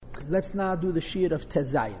Let's now do the Shir of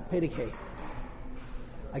Tezayin, Perek Hey.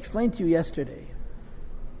 I explained to you yesterday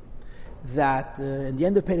that in the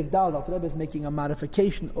end of Perek Dal, Alter Rebbe is making a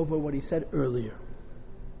modification over what he said earlier.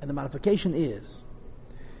 And the modification is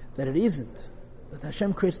that it isn't that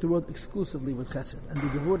Hashem creates the world exclusively with Chesed, and the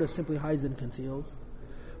Gevurah simply hides and conceals,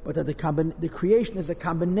 but that the creation is a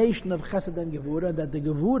combination of Chesed and Gevurah, and that the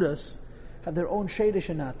Gevurahs have their own Shadish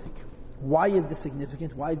and Atik. Why is this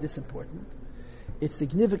significant? Why is this important? It's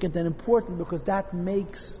significant and important because that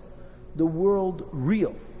makes the world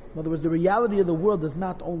real. In other words, the reality of the world is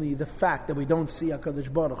not only the fact that we don't see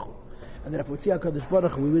HaKadosh Baruch Hu, and that if we see HaKadosh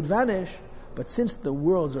Baruch Hu, we would vanish, but since the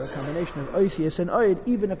worlds are a combination of Oisius and Oid,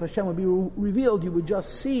 even if Hashem would be revealed, you would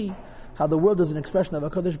just see how the world is an expression of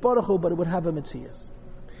HaKadosh Baruch Hu, but it would have a Metzias.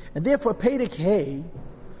 And therefore, Perek Hey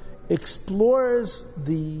explores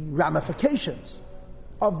the ramifications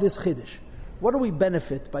of this Chiddush. What do we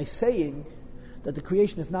benefit by saying that the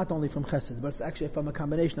creation is not only from Chesed, but it's actually from a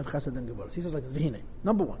combination of Chesed and Gevurah? He says like this, V'hinei.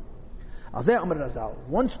 Number one,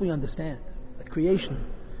 once we understand that creation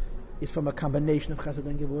is from a combination of Chesed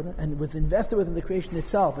and Gevurah, and invested within the creation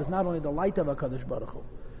itself is not only the light of HaKadosh Baruch Hu,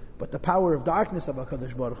 but the power of darkness of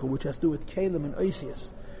HaKadosh Baruch Hu, which has to do with Kalim and Oisius,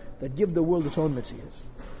 that give the world its own Metzias.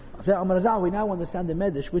 We now understand the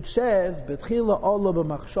Medrash, which says,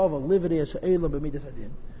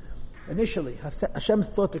 initially, Hashem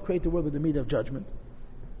thought to create the world with the midah of judgment.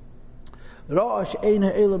 God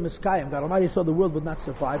Almighty saw the world would not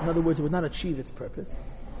survive. In other words, it would not achieve its purpose.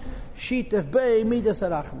 He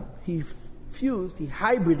hybrided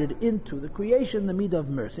into the creation the midah of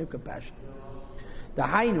mercy, of compassion. The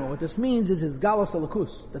Hainu, what this means is his galus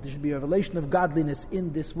alakus, that there should be a revelation of godliness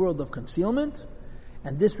in this world of concealment.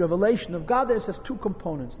 And this revelation of godliness has two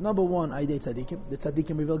components. Number one, Aidei Tzadikim. The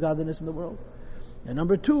Tzadikim reveal godliness in the world. And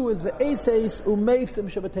number two is Ve'eseis Umeifsim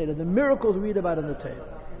Shabbatayla, the miracles we read about in the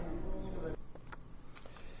Torah.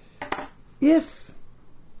 If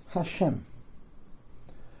Hashem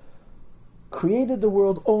created the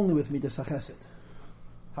world only with Midas HaChesed,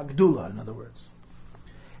 Hagdula in other words,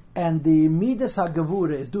 and the Midas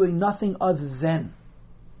HaGevurah is doing nothing other than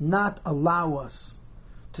not allow us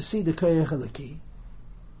to see the Koyach Eliki,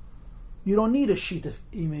 you don't need a sheet of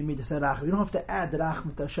Imei Midas HaRachim. You don't have to add the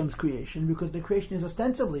Rachim to Hashem's creation, because the creation is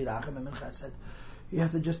ostensibly Rachim and Chesed. You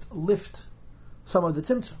have to just lift some of the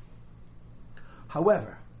Tzimtzum.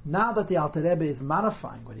 However, now that the Alter Rebbe is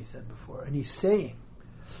modifying what he said before, and he's saying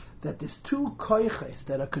that there's two koiches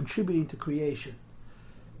that are contributing to creation,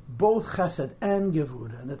 both Chesed and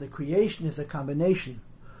Gevurah, and that the creation is a combination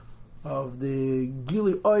of the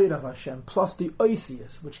Gili Oyer of Hashem plus the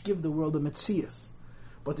Oisius, which give the world a Metzias,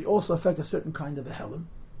 but they also affect a certain kind of a Helim.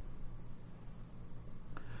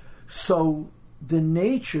 So the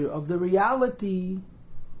nature of the reality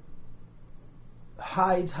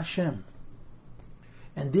hides Hashem.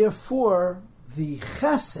 And therefore, the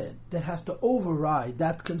Chesed that has to override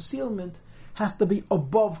that concealment has to be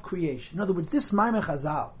above creation. In other words, this Maimon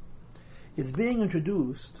Chazal is being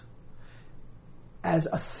introduced as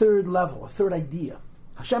a third level, a third idea.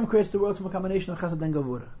 Hashem creates the world from a combination of Chesed and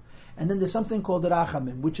Gevurah. And then there's something called the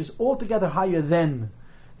Rachamim, which is altogether higher than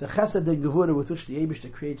the Chesed and Gevurah with which the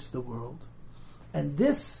Eibishter creates the world. And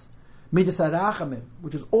this Midas HaRachamim,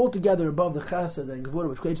 which is altogether above the Chesed and Gevurah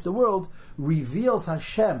which creates the world, reveals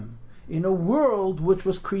Hashem in a world which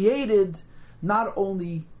was created not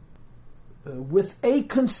only with a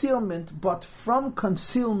concealment, but from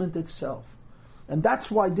concealment itself. And that's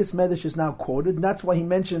why this Medrash is now quoted, and that's why he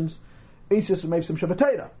mentions Eisus Umeifsim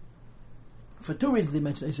Shabbatayla. For two reasons he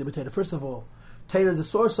mentioned Eisus Shabbatayla. First of all, Torah is a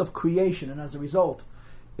source of creation, and as a result,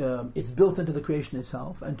 it's built into the creation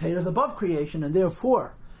itself. And Torah is above creation, and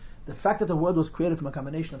therefore, the fact that the world was created from a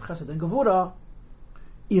combination of Chesed and Gevurah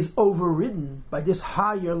is overridden by this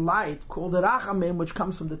higher light called the Rachamim, which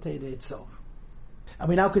comes from the Torah itself. And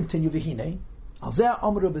we now continue V'hinei.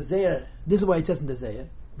 This is why it says in the Zayah,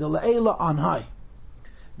 the La'ela on high,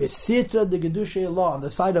 Besitra the Gedusha law on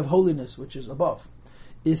the side of holiness, which is above,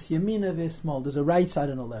 is Yamina V'Smol. There's a right side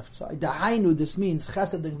and a left side. Dahainu, this means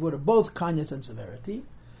Chesed and Gevurah, both kindness and severity.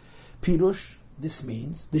 Pirush, this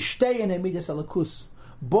means the Shtei and Midas Alakus,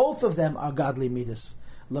 both of them are godly midas.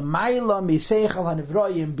 L'mayla miseichal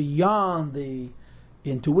hanivroyim, beyond the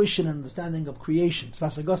intuition and understanding of creation.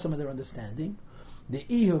 Svasagosam of their understanding. The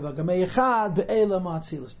ihu v'gamei echad be'ela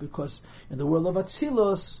ma'atzilus, because in the world of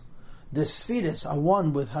Atzilus, the spheres are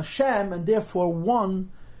one with Hashem, and therefore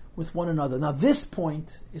one with one another. Now this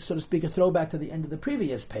point is, so to speak, a throwback to the end of the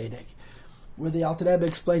previous Perek, where the Alter Rebbe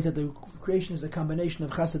explained that the creation is a combination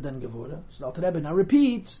of Chesed and Gevurah. So the Alter Rebbe now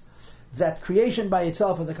repeats that creation by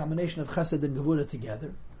itself is a combination of Chesed and Gevurah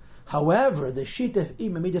together. However, the Shitef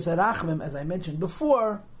Im Midas Arachmim, as I mentioned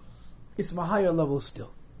before, is from a higher level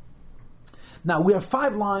still. Now, we have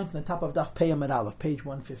 5 lines on the top of Daf Pei Amud Aleph, page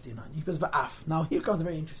 159. He says, Va'af. Now, here comes a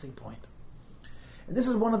very interesting point. And this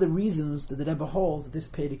is one of the reasons that the Rebbe holds that this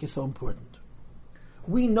Pedic is so important.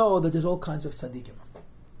 We know that there's all kinds of tzaddikim,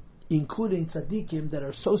 including tzaddikim that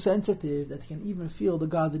are so sensitive that they can even feel the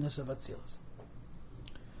godliness of Atzilus.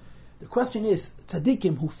 The question is,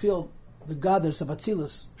 tzaddikim who feel the godliness of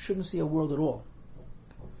Atzilus shouldn't see a world at all.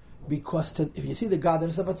 Because if you see the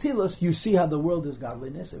godliness of Atzilus, you see how the world is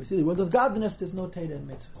godliness. If you see the world is godliness, there's no Torah and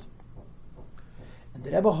mitzvahs. And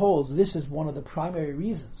the Rebbe holds this is one of the primary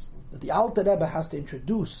reasons that the Alter Rebbe has to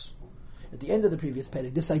introduce at the end of the previous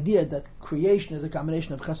pedic this idea that creation is a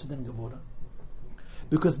combination of chesed and gevura.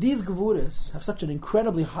 Because these gevuras have such an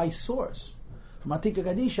incredibly high source from Atika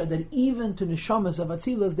Kadisha that even to neshamas of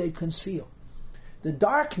Atzilus they conceal. The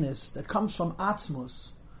darkness that comes from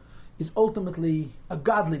Atzmus is ultimately a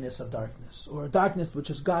godliness of darkness, or a darkness which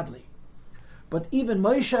is godly. But even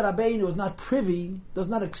Moshe Rabbeinu is not privy, does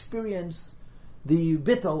not experience the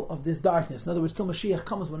bittul of this darkness. In other words, till Mashiach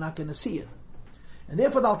comes, we're not going to see it. And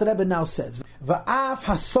therefore the Alter Rebbe now says, Va'af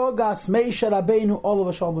hasogas Moshe Rabbeinu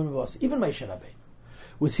olav hashal b'nevos. Even Moshe Rabbeinu,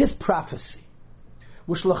 with his prophecy,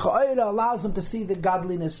 which l'cha'ira allows him to see the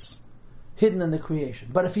godliness hidden in the creation.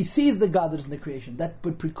 But if he sees the godliness in the creation, that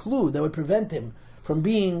would prevent him from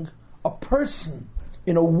being a person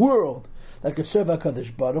in a world that could serve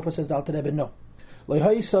HaKadosh Baruch Hu. Says the Alter Rebbe, no.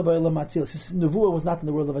 His Nevuah was not in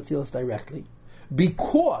the world of Atzilus directly,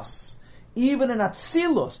 because even in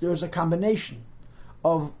Atzilus there is a combination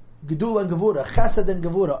of Gedula and Gevura, Chesed and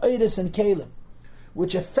Gevura, Eidus and Kalim,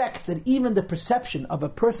 which affects that even the perception of a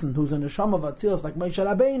person who's in the Neshama of Atzilus, like Moshe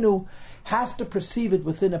Rabbeinu, has to perceive it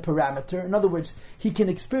within a parameter. In other words, he can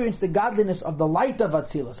experience the godliness of the light of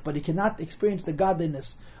Atzilus, but he cannot experience the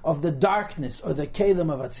godliness of the darkness or the Kalim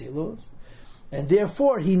of Atzilus. And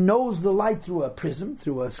therefore, he knows the light through a prism,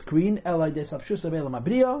 through a screen. It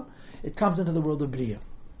comes into the world of Bria.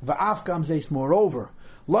 Va'af comes ace, moreover.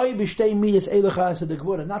 Not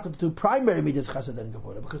the 2 primary midas chesed and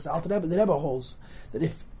gevura, because the Rebbe holds that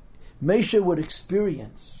if Moshe would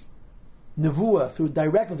experience nevuah through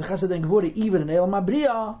directly the chesed and gevura, even in El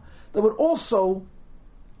Mabriya, that would also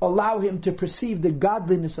allow him to perceive the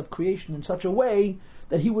godliness of creation in such a way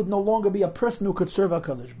that he would no longer be a person who could serve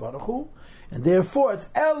HaKadosh Baruch Hu, and therefore it's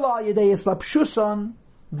Ella Yedei Eslapshusan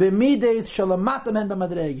B'mides Shalamatam Hen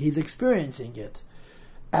B'madreg. He's experiencing it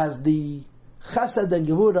as the Chesed and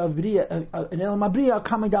Gevura of Bria in El Mabriya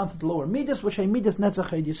coming down to the lower Midas, which Midas Netzach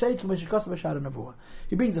Yisei to Moshe Kosav Shara Nevuah.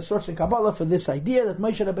 He brings a source in Kabbalah for this idea that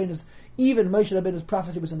Moshe Rabbeinu's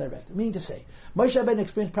prophecy was indirect. Meaning to say, Moshe Rabbeinu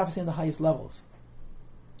experienced prophecy on the highest levels,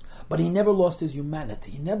 but he never lost his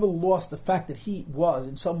humanity. He never lost the fact that he was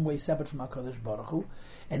in some way separate from HaKadosh Baruch Hu,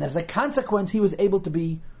 and as a consequence, he was able to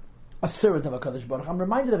be a servant of HaKadosh Baruch Hu. I'm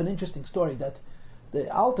reminded of an interesting story that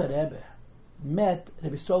the Alter Rebbe met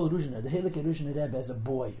Rebbe Yisrael Ruzhiner, the Heilige Ruzhiner Rebbe, as a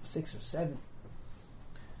boy of 6 or 7.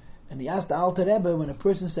 And he asked the Alter Rebbe, when a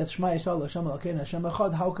person says Shema Yisrael Hashem Elokeinu Hashem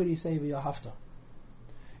Echad, how could he say V'yahavta?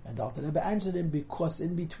 And the Alter Rebbe answered him, because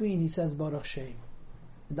in between he says Baruch Shem.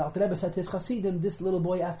 And the Alter Rebbe said to his Chassidim, this little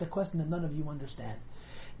boy asked a question that none of you understand.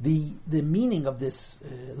 The meaning of this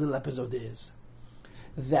little episode is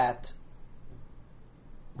that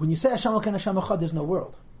when you say Hashem Elokeinu Hashem Echad, there's no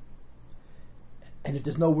world. And if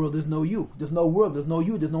there's no world, there's no you. There's no world, there's no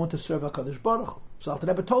you, there's no one to serve HaKadosh Baruch Hu. So Alter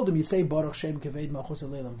Rebbe told him, you say Baruch Shem Keved Malchus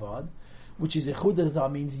Eleilam Vad, which is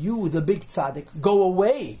Echud, means you, the big tzaddik, go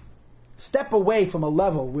away, step away from a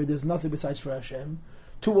level where there's nothing besides for Hashem,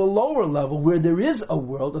 to a lower level where there is a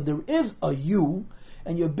world and there is a you,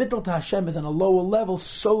 and your bittul to Hashem is on a lower level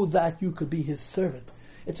so that you could be His servant.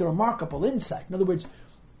 It's a remarkable insight. In other words,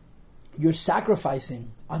 you're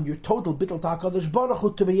sacrificing on your total bittul to HaKadosh Baruch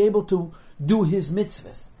Hu to be able to do His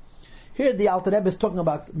mitzvahs. Here the Alter Rebbe is talking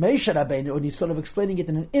about Moshe Rabbeinu, and he's sort of explaining it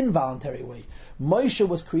in an involuntary way. Moshe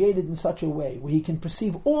was created in such a way where he can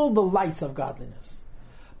perceive all the lights of godliness,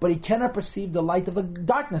 but he cannot perceive the light of the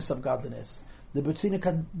darkness of godliness, the B'tzina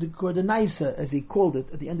Kordenaisa, as he called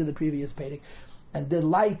it at the end of the previous pedic. And the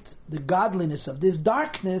light, the godliness of this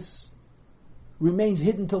darkness remains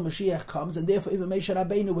hidden till Mashiach comes, and therefore even Moshe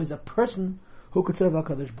Rabbeinu is a person who could serve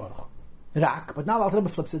HaKadosh Baruch Hu. But now Alter Rebbe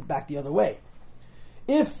flips it back the other way.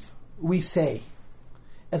 If we say,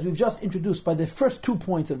 as we've just introduced by the first 2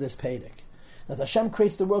 points of this pedic, that Hashem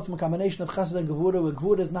creates the world from a combination of chesed and gevura, where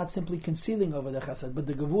gevura is not simply concealing over the chesed, but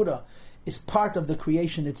the gevura is part of the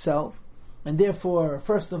creation itself, and therefore,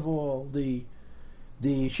 first of all, the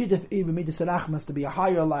Shitef Ibn Midas Arachim has to be a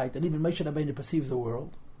higher light, and even Moshe Rabbeinu perceives the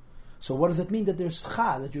world. So what does it mean that there's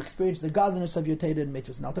Cha, that you experience the godliness of your Torah and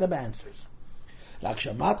mitzvahs? Now the Rebbe answers. But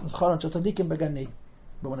when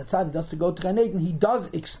a tzaddik does to go to Gan Eden, he does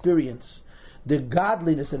experience the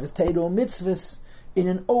godliness of his Torah and mitzvahs in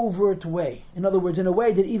an overt way. In other words, in a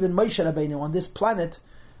way that even Moshe Rabbeinu on this planet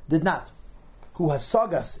did not. Who has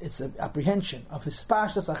sagas, it's an apprehension of his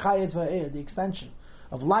pashtas achayes va'er, the expansion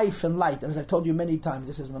of life and light. And as I've told you many times,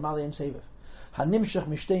 this is Mamali and Seviv. Hanimshach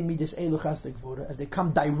mishtei midas elu chesed gevura, as they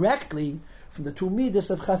come directly from the two midas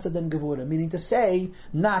of chesed and gevura, meaning to say,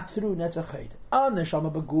 not through netzach chayt. An neshama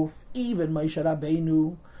beguf, even Moshe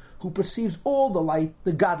Rabbeinu, who perceives all the light,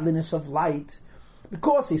 the godliness of light,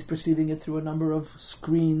 because he's perceiving it through a number of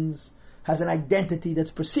screens, has an identity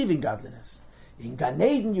that's perceiving godliness. In Gan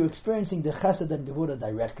Eden, you're experiencing the Chesed and Gevurah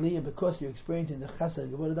directly, and because you're experiencing the Chesed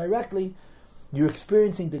and Gevurah directly, you're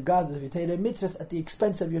experiencing the godliness of your Torah mitzvahs at the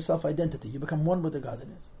expense of your self-identity. You become one with the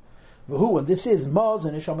godliness. V'hu, and this is Maz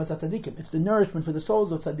and Neshamas HaTzadikim. It's the nourishment for the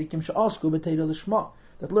souls of Tzadikim she'asku b'Torah l'shma,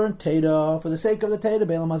 that learn Torah for the sake of the Torah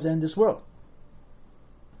be'elam hazeh in this world.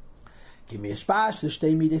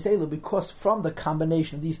 Because from the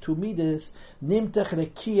combination of these two midas, it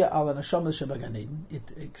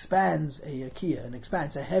expands a rekia, and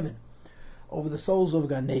expands a heaven over the souls of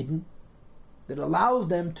Gan Eden that allows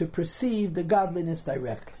them to perceive the godliness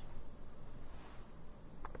directly.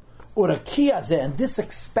 And this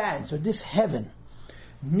expanse, or this heaven,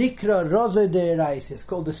 nikra roze de'erais, is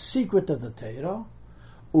called the secret of the Torah.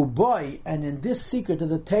 Uboy, and in this secret of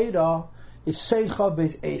the Torah, is Seicha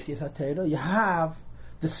Beis Eisias HaTorah. You have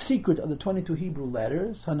the secret of the 22 Hebrew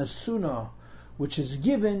letters, Hanasuna, which is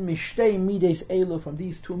given Mishtei Mides Elu, from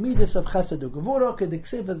these two midas of Chesed and Gevurah,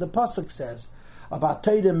 Kediksiv, as the pasuk says about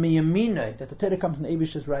Torah Miyamina, that the Torah comes from the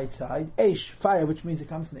Eibishter's right side. Eish, fire, which means it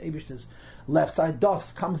comes from the Eibishter's left side.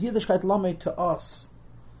 Doth comes Yiddishkeit Lamed to us.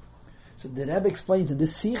 So the Rebbe explains in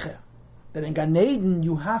this Sikha that in Gan Eden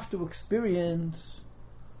you have to experience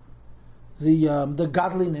the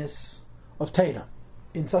godliness of Torah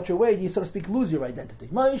in such a way that you, so to speak, lose your identity.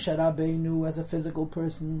 Moshe Rabbeinu, as a physical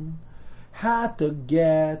person, had to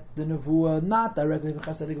get the nevuah not directly from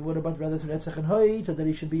Chesed Gevurah, but rather through Netzach and Hoy, so that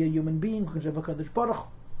he should be a human being. But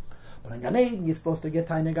in Gan Eden, you're supposed to get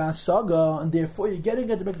Tainagah Saga, and therefore you're getting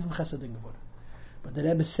it directly from Chesed and Gevurah. But the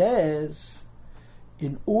Rebbe says,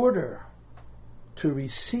 in order to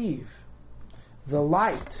receive the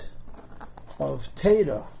light of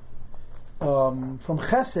Torah from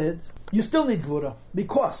Chesed, you still need Gevurah,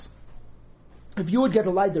 because if you would get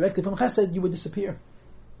a light directly from Chesed, you would disappear.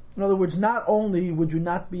 In other words, not only would you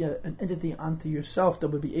not be an entity unto yourself that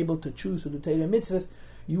would be able to choose to do Torah and mitzvahs,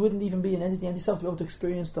 you wouldn't even be an entity unto yourself to be able to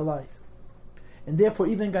experience the light. And therefore,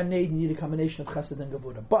 even in Gan Eden, you need a combination of Chesed and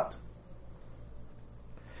Gevurah. But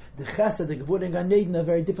the Chesed and Gevurah in Gan Eden are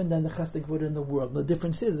very different than the Chesed and Gevurah in the world. And the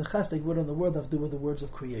difference is, the Chesed and Gevurah in the world have to do with the words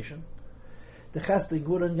of creation. The Chesed and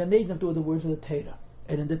Gevurah in Gan Eden have to do with the words of the Torah.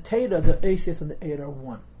 And in the Torah, the Eisias and the Eir are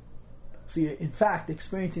one. So you're, in fact,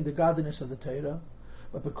 experiencing the godliness of the Torah,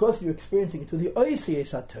 but because you're experiencing it through the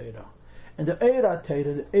Eisias HaTorah and the Eir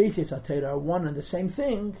HaTorah, the Eisias HaTorah are one and the same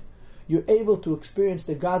thing, you're able to experience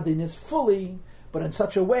the godliness fully, but in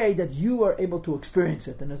such a way that you are able to experience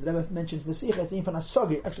it. And as the Rebbe mentions, the Sikha, it's even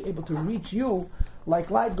actually able to reach you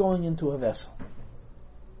like light going into a vessel.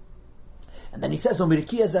 And then he says,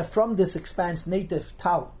 from this expanse, native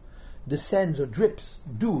tal descends or drips,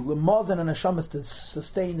 lemazan and neshamas, to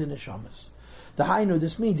sustain the neshamas. The Hainu,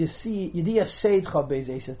 this means you see Yediyah Seidcha Beis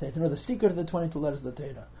Eisias HaTorah, the secret of the 22 letters of the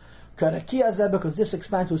Torah. Karakia, because this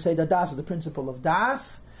expanse will say that Das is the principle of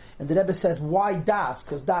Das, and the Rebbe says why Das?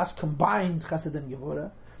 Because Das combines Chesed and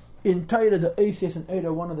Gevurah. In Torah, the Eisias and Eir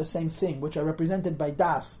are one of the same thing, which are represented by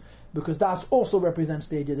Das, because Das also represents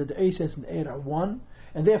the idea that the Eisias and Eir are one,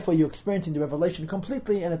 and therefore you're experiencing the revelation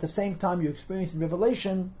completely, and at the same time you're experiencing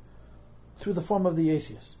revelation through the form of the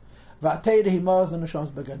Eisias. The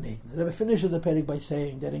Rebbe finishes the Perek by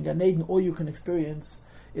saying that in Gan Eden all you can experience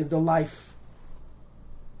is the life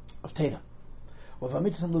of Torah. The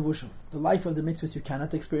life of the mitzvahs you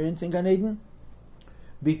cannot experience in Gan Eden,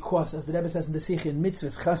 because, as the Rebbe says in the Sikh, in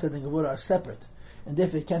mitzvahs, Chesed and Gevurah are separate, and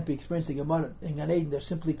therefore it can't be experienced in Gan Eden. They're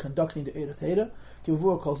simply conducting the Eir Torah.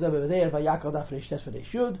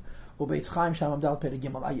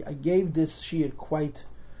 I gave this shiur quite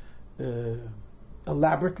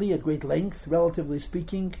elaborately, at great length, relatively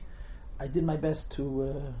speaking. I did my best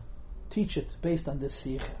to teach it based on this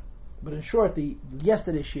sikha. But in short, the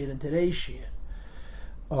yesterday's shiur and today's shiur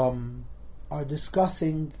are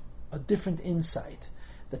discussing a different insight,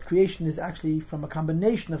 that creation is actually from a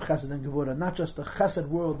combination of Chesed and Gevurah, not just the Chesed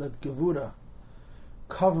world that Gevurah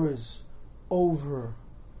covers over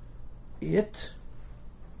it,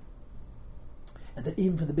 and that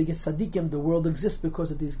even for the biggest tzaddikim, the world exists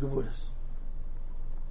because of these gevuras.